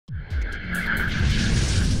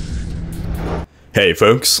Hey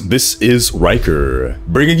folks, this is Rhykker,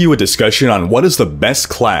 bringing you a discussion on what is the best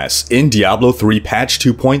class in Diablo 3 patch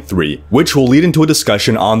 2.3, which will lead into a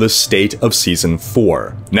discussion on the state of Season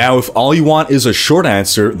 4. Now, if all you want is a short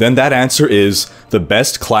answer, then that answer is, the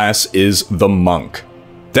best class is the Monk.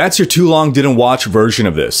 That's your too long didn't watch version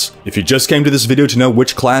of this. If you just came to this video to know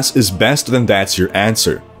which class is best, then that's your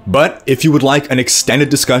answer. But if you would like an extended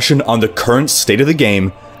discussion on the current state of the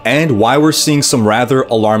game, and why we're seeing some rather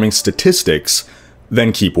alarming statistics,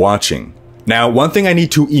 then keep watching. Now, one thing I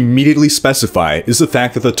need to immediately specify is the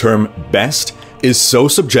fact that the term best is so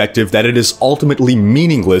subjective that it is ultimately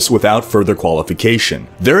meaningless without further qualification.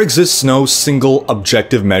 There exists no single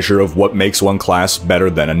objective measure of what makes one class better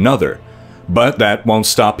than another, but that won't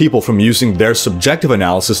stop people from using their subjective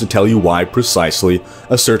analysis to tell you why precisely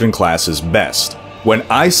a certain class is best. When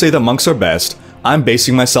I say that monks are best, I'm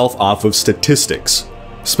basing myself off of statistics,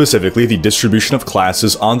 specifically the distribution of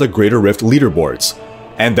classes on the Greater Rift leaderboards,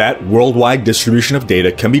 and that worldwide distribution of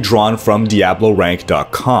data can be drawn from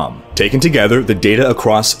DiabloRank.com. Taken together, the data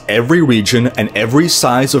across every region and every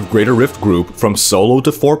size of Greater Rift group, from solo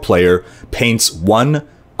to 4-player, paints one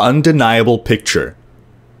undeniable picture.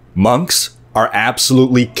 Monks are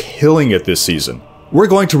absolutely killing it this season. We're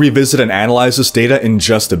going to revisit and analyze this data in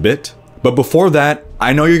just a bit, but before that,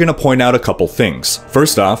 I know you're going to point out a couple things.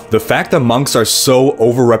 First off, the fact that monks are so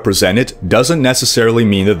overrepresented doesn't necessarily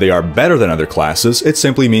mean that they are better than other classes, it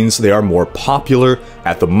simply means they are more popular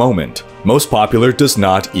at the moment. Most popular does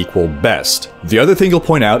not equal best. The other thing you'll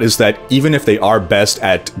point out is that even if they are best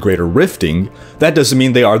at greater rifting, that doesn't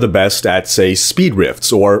mean they are the best at, say, speed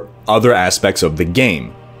rifts or other aspects of the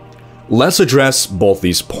game. Let's address both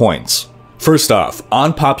these points. First off,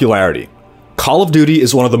 on popularity. Call of Duty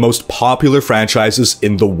is one of the most popular franchises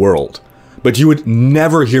in the world, but you would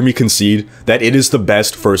never hear me concede that it is the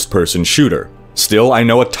best first-person shooter. Still, I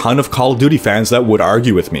know a ton of Call of Duty fans that would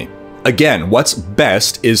argue with me. Again, what's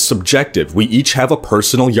best is subjective. We each have a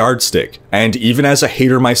personal yardstick, and even as a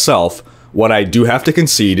hater myself, what I do have to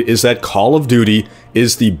concede is that Call of Duty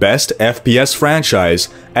is the best FPS franchise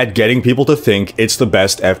at getting people to think it's the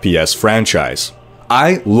best FPS franchise.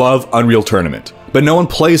 I love Unreal Tournament, but no one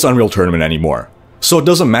plays Unreal Tournament anymore. So it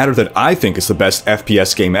doesn't matter that I think it's the best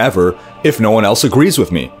FPS game ever if no one else agrees with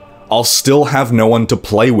me. I'll still have no one to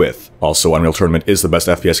play with. Also, Unreal Tournament is the best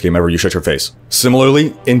FPS game ever, you shut your face.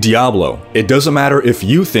 Similarly, in Diablo, it doesn't matter if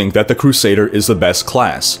you think that the Crusader is the best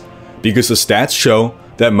class, because the stats show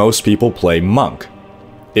that most people play Monk.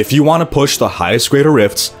 If you want to push the highest Greater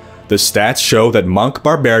Rifts, the stats show that Monk,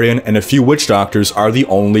 Barbarian, and a few Witch Doctors are the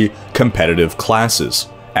only competitive classes.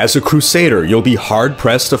 As a Crusader, you'll be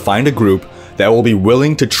hard-pressed to find a group that will be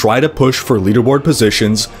willing to try to push for leaderboard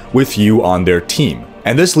positions with you on their team.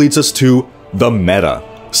 And this leads us to the meta.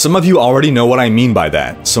 Some of you already know what I mean by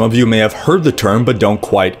that. Some of you may have heard the term but don't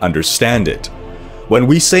quite understand it. When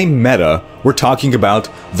we say meta, we're talking about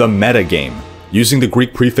the metagame, using the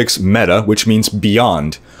Greek prefix meta, which means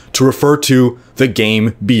beyond, to refer to the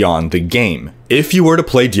game beyond the game. If you were to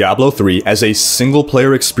play Diablo 3 as a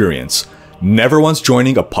single-player experience, never once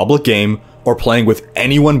joining a public game or playing with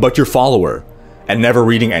anyone but your follower, and never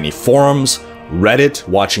reading any forums, Reddit,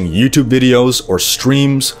 watching YouTube videos or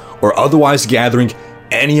streams, or otherwise gathering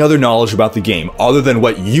any other knowledge about the game other than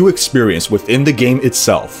what you experience within the game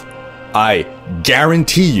itself, I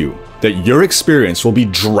guarantee you that your experience will be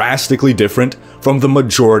drastically different from the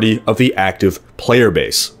majority of the active player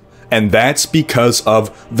base. And that's because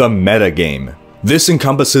of the metagame. This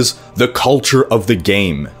encompasses the culture of the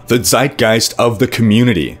game, the zeitgeist of the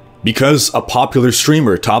community. Because a popular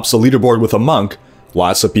streamer tops a leaderboard with a monk,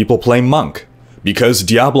 lots of people play monk. Because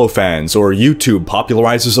Diablo fans or YouTube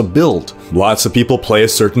popularizes a build, lots of people play a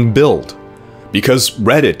certain build. Because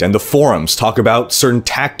Reddit and the forums talk about certain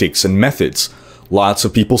tactics and methods, lots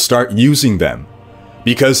of people start using them.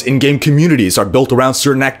 Because in-game communities are built around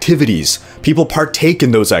certain activities, people partake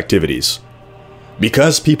in those activities.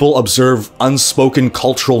 Because people observe unspoken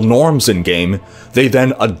cultural norms in-game, they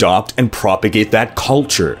then adopt and propagate that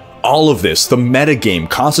culture. All of this, the metagame,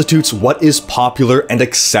 constitutes what is popular and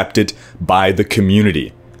accepted by the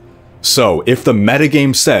community. So, if the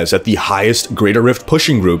metagame says that the highest Greater Rift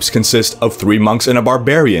pushing groups consist of 3 monks and a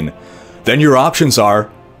barbarian, then your options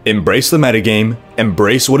are embrace the metagame,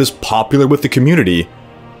 embrace what is popular with the community,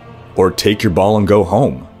 or take your ball and go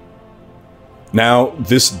home. Now,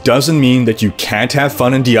 this doesn't mean that you can't have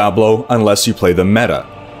fun in Diablo unless you play the meta.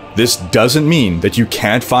 This doesn't mean that you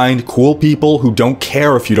can't find cool people who don't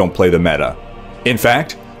care if you don't play the meta. In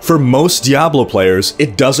fact, for most Diablo players,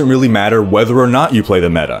 it doesn't really matter whether or not you play the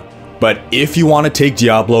meta. But if you want to take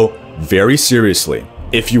Diablo very seriously,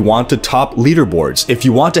 if you want to top leaderboards, if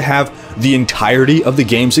you want to have the entirety of the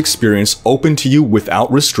game's experience open to you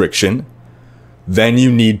without restriction, then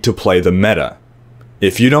you need to play the meta.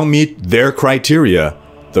 If you don't meet their criteria,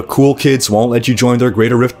 the cool kids won't let you join their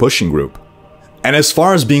Greater Rift pushing group. And as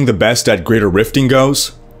far as being the best at Greater Rifting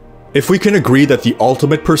goes, if we can agree that the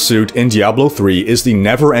ultimate pursuit in Diablo 3 is the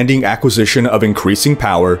never-ending acquisition of increasing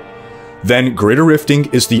power, then Greater Rifting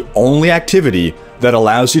is the only activity that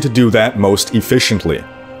allows you to do that most efficiently.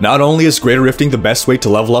 Not only is Greater Rifting the best way to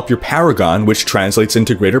level up your Paragon, which translates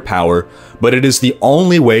into greater power, but it is the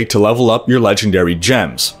only way to level up your legendary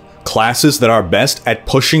gems. Classes that are best at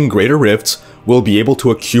pushing Greater Rifts will be able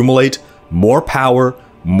to accumulate more power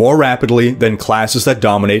more rapidly than classes that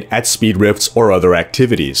dominate at speed rifts or other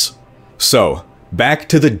activities. So, back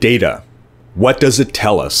to the data. What does it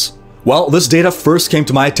tell us? Well, this data first came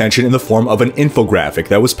to my attention in the form of an infographic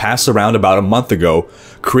that was passed around about a month ago,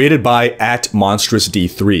 created by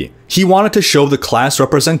 @MonstrousD3. He wanted to show the class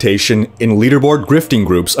representation in leaderboard grifting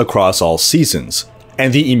groups across all seasons.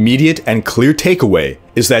 And the immediate and clear takeaway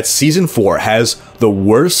is that Season 4 has the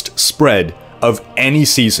worst spread of any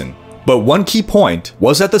season. But one key point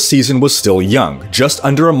was that the season was still young, just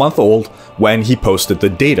under a month old when he posted the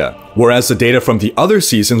data, whereas the data from the other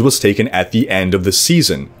seasons was taken at the end of the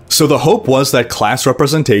season. So the hope was that class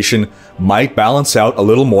representation might balance out a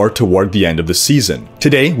little more toward the end of the season.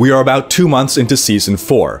 Today, we are about 2 months into Season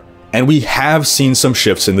 4, and we have seen some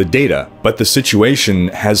shifts in the data, but the situation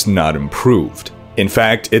has not improved. In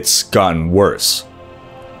fact, it's gotten worse.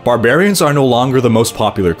 Barbarians are no longer the most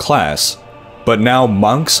popular class, but now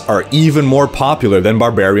monks are even more popular than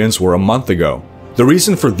barbarians were a month ago. The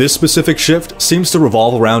reason for this specific shift seems to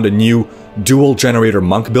revolve around a new dual generator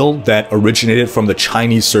monk build that originated from the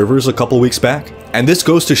Chinese servers a couple weeks back, and this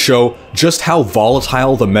goes to show just how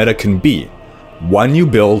volatile the meta can be. One new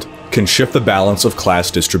build can shift the balance of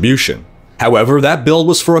class distribution. However, that build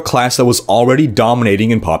was for a class that was already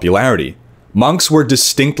dominating in popularity. Monks were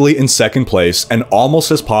distinctly in second place and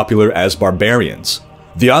almost as popular as barbarians.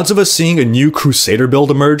 The odds of us seeing a new Crusader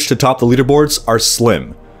build emerge to top the leaderboards are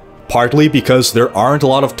slim, partly because there aren't a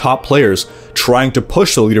lot of top players trying to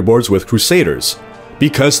push the leaderboards with Crusaders,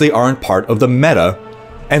 because they aren't part of the meta,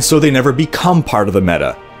 and so they never become part of the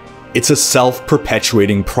meta. It's a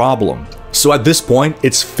self-perpetuating problem. So at this point,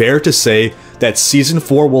 it's fair to say that Season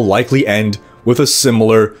 4 will likely end with a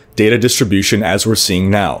similar data distribution as we're seeing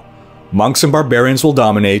now. Monks and barbarians will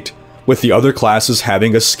dominate, with the other classes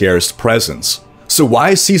having a scarce presence. So why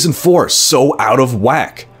is Season 4 so out of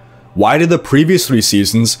whack? Why did the previous 3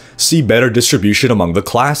 seasons see better distribution among the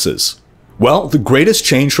classes? Well, the greatest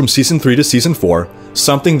change from Season 3 to Season 4,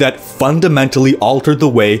 something that fundamentally altered the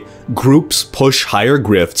way groups push higher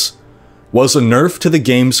grifts, was a nerf to the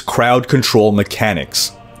game's crowd control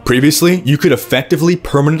mechanics. Previously, you could effectively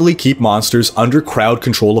permanently keep monsters under crowd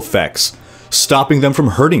control effects, stopping them from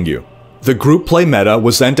hurting you. The group play meta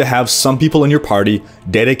was then to have some people in your party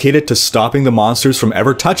dedicated to stopping the monsters from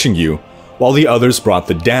ever touching you, while the others brought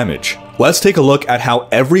the damage. Let's take a look at how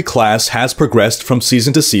every class has progressed from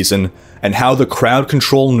season to season, and how the crowd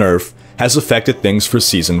control nerf has affected things for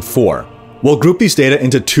Season 4. We'll group these data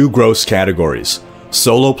into 2 gross categories: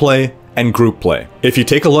 solo play and group play. If you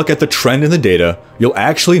take a look at the trend in the data, you'll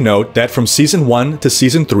actually note that from Season 1 to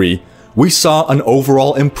Season 3, we saw an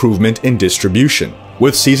overall improvement in distribution,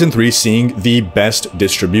 with Season 3 seeing the best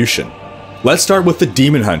distribution. Let's start with the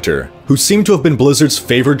Demon Hunter, who seemed to have been Blizzard's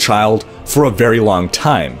favored child for a very long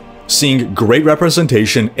time, seeing great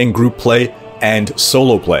representation in group play and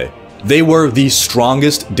solo play. They were the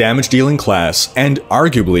strongest damage-dealing class, and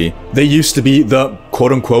arguably, they used to be the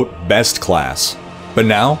quote-unquote best class. But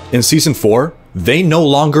now, in Season 4, they no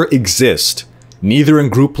longer exist, neither in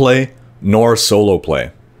group play nor solo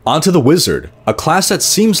play. Onto the Wizard, a class that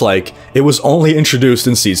seems like it was only introduced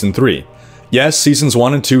in Season 3. Yes, Seasons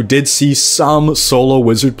 1 and 2 did see some solo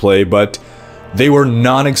Wizard play, but they were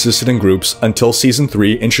non-existent in groups until Season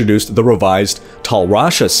 3 introduced the revised Tal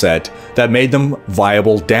Rasha set that made them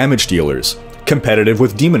viable damage dealers, competitive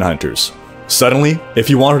with Demon Hunters. Suddenly, if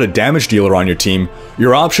you wanted a damage dealer on your team,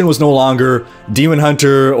 your option was no longer Demon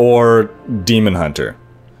Hunter or Demon Hunter.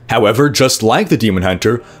 However, just like the Demon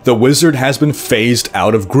Hunter, the Wizard has been phased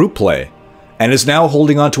out of group play, and is now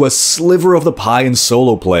holding onto a sliver of the pie in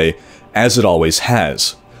solo play, as it always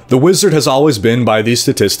has. The Wizard has always been, by these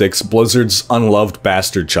statistics, Blizzard's unloved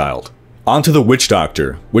bastard child. Onto the Witch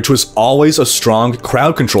Doctor, which was always a strong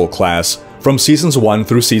crowd control class from Seasons 1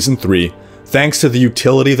 through Season 3, thanks to the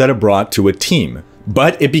utility that it brought to a team,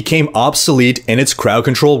 but it became obsolete in its crowd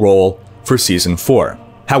control role for Season 4.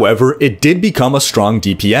 However, it did become a strong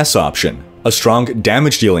DPS option, a strong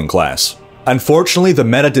damage dealing class. Unfortunately, the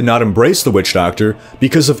meta did not embrace the Witch Doctor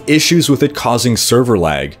because of issues with it causing server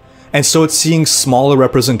lag, and so it's seeing smaller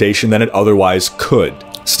representation than it otherwise could.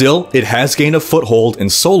 Still, it has gained a foothold in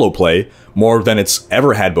solo play, more than it's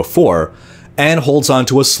ever had before, and holds on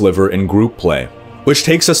to a sliver in group play. Which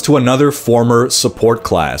takes us to another former support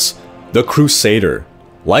class, the Crusader.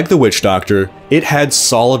 Like the Witch Doctor, it had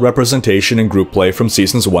solid representation in group play from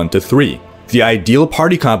seasons 1 to 3. The ideal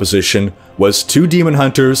party composition was 2 Demon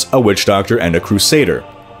Hunters, a Witch Doctor, and a Crusader,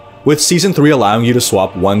 with season 3 allowing you to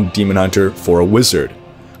swap 1 Demon Hunter for a Wizard.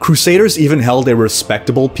 Crusaders even held a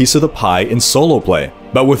respectable piece of the pie in solo play,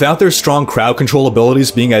 but without their strong crowd control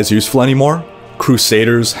abilities being as useful anymore,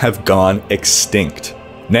 Crusaders have gone extinct.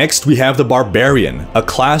 Next, we have the Barbarian, a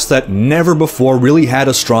class that never before really had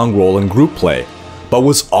a strong role in group play, but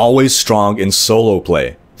was always strong in solo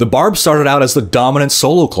play. The Barb started out as the dominant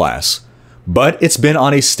solo class, but it's been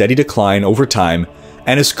on a steady decline over time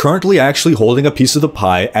and is currently actually holding a piece of the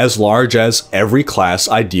pie as large as every class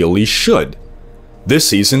ideally should. This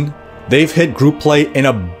season, they've hit group play in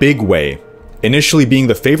a big way, initially being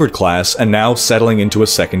the favored class and now settling into a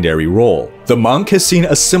secondary role. The Monk has seen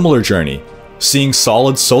a similar journey, seeing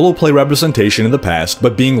solid solo play representation in the past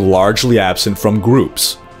but being largely absent from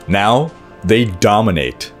groups. Now, they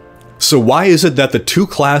dominate. So why is it that the 2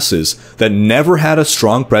 classes that never had a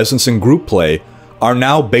strong presence in group play are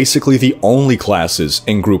now basically the only classes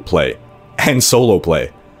in group play and solo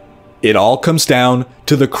play? It all comes down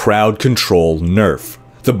to the crowd control nerf.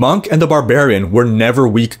 The Monk and the Barbarian were never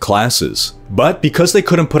weak classes, but because they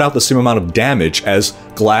couldn't put out the same amount of damage as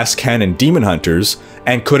Glass Cannon Demon Hunters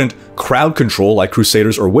and couldn't crowd control like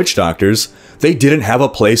Crusaders or Witch Doctors, they didn't have a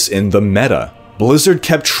place in the meta. Blizzard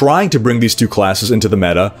kept trying to bring these 2 classes into the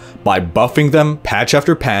meta by buffing them patch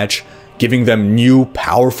after patch, giving them new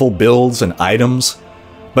powerful builds and items,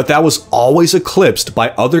 but that was always eclipsed by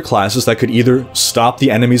other classes that could either stop the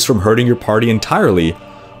enemies from hurting your party entirely,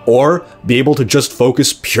 or be able to just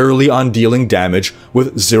focus purely on dealing damage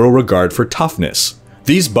with zero regard for toughness.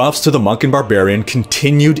 These buffs to the Monk and Barbarian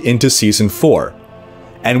continued into Season 4,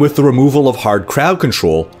 and with the removal of hard crowd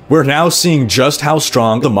control, we're now seeing just how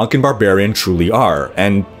strong the Monk and Barbarian truly are,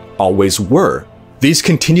 and always were. These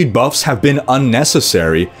continued buffs have been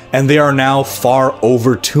unnecessary, and they are now far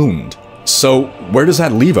over-tuned. So where does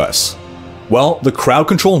that leave us? Well, the crowd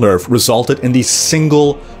control nerf resulted in the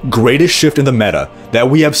single greatest shift in the meta that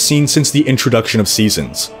we have seen since the introduction of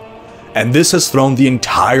seasons. And this has thrown the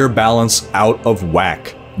entire balance out of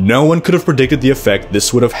whack. No one could have predicted the effect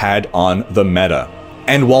this would have had on the meta.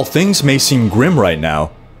 And while things may seem grim right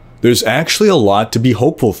now, there's actually a lot to be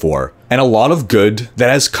hopeful for, and a lot of good that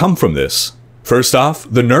has come from this. First off,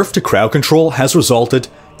 the nerf to crowd control has resulted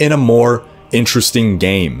in a more interesting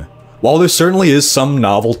game. While there certainly is some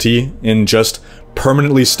novelty in just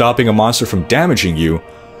permanently stopping a monster from damaging you,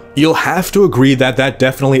 you'll have to agree that that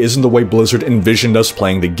definitely isn't the way Blizzard envisioned us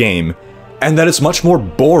playing the game, and that it's much more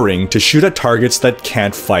boring to shoot at targets that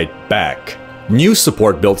can't fight back. New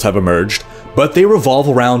support builds have emerged, but they revolve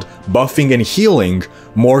around buffing and healing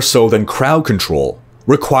more so than crowd control,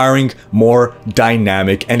 requiring more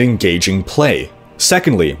dynamic and engaging play.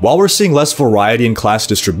 Secondly, while we're seeing less variety in class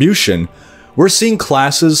distribution, we're seeing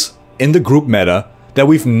classes in the group meta that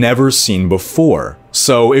we've never seen before.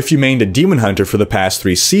 So if you mained a Demon Hunter for the past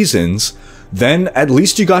 3 seasons, then at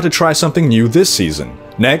least you got to try something new this season.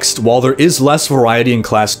 Next, while there is less variety in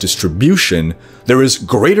class distribution, there is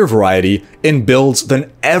greater variety in builds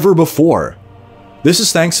than ever before. This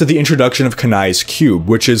is thanks to the introduction of Kanai's Cube,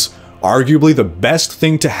 which is arguably the best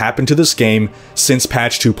thing to happen to this game since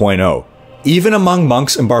patch 2.0. Even among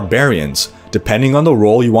monks and barbarians, depending on the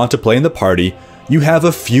role you want to play in the party, you have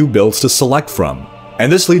a few builds to select from.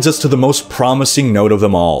 And this leads us to the most promising note of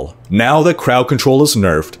them all. Now that crowd control is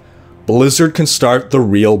nerfed, Blizzard can start the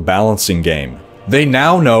real balancing game. They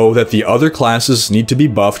now know that the other classes need to be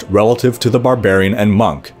buffed relative to the Barbarian and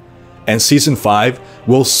Monk, and Season 5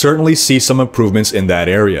 will certainly see some improvements in that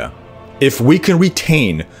area. If we can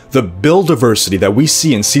retain the build diversity that we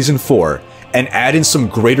see in Season 4 and add in some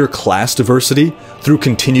greater class diversity through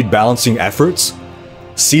continued balancing efforts,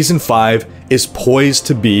 Season 5 is poised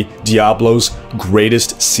to be Diablo's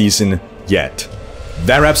greatest season yet.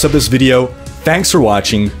 That wraps up this video. Thanks for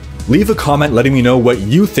watching. Leave a comment letting me know what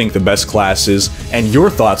you think the best class is and your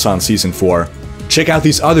thoughts on Season 4. Check out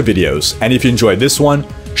these other videos, and if you enjoyed this one,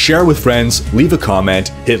 share with friends, leave a comment,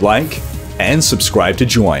 hit like, and subscribe to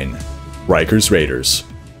join Rhykker's Raiders.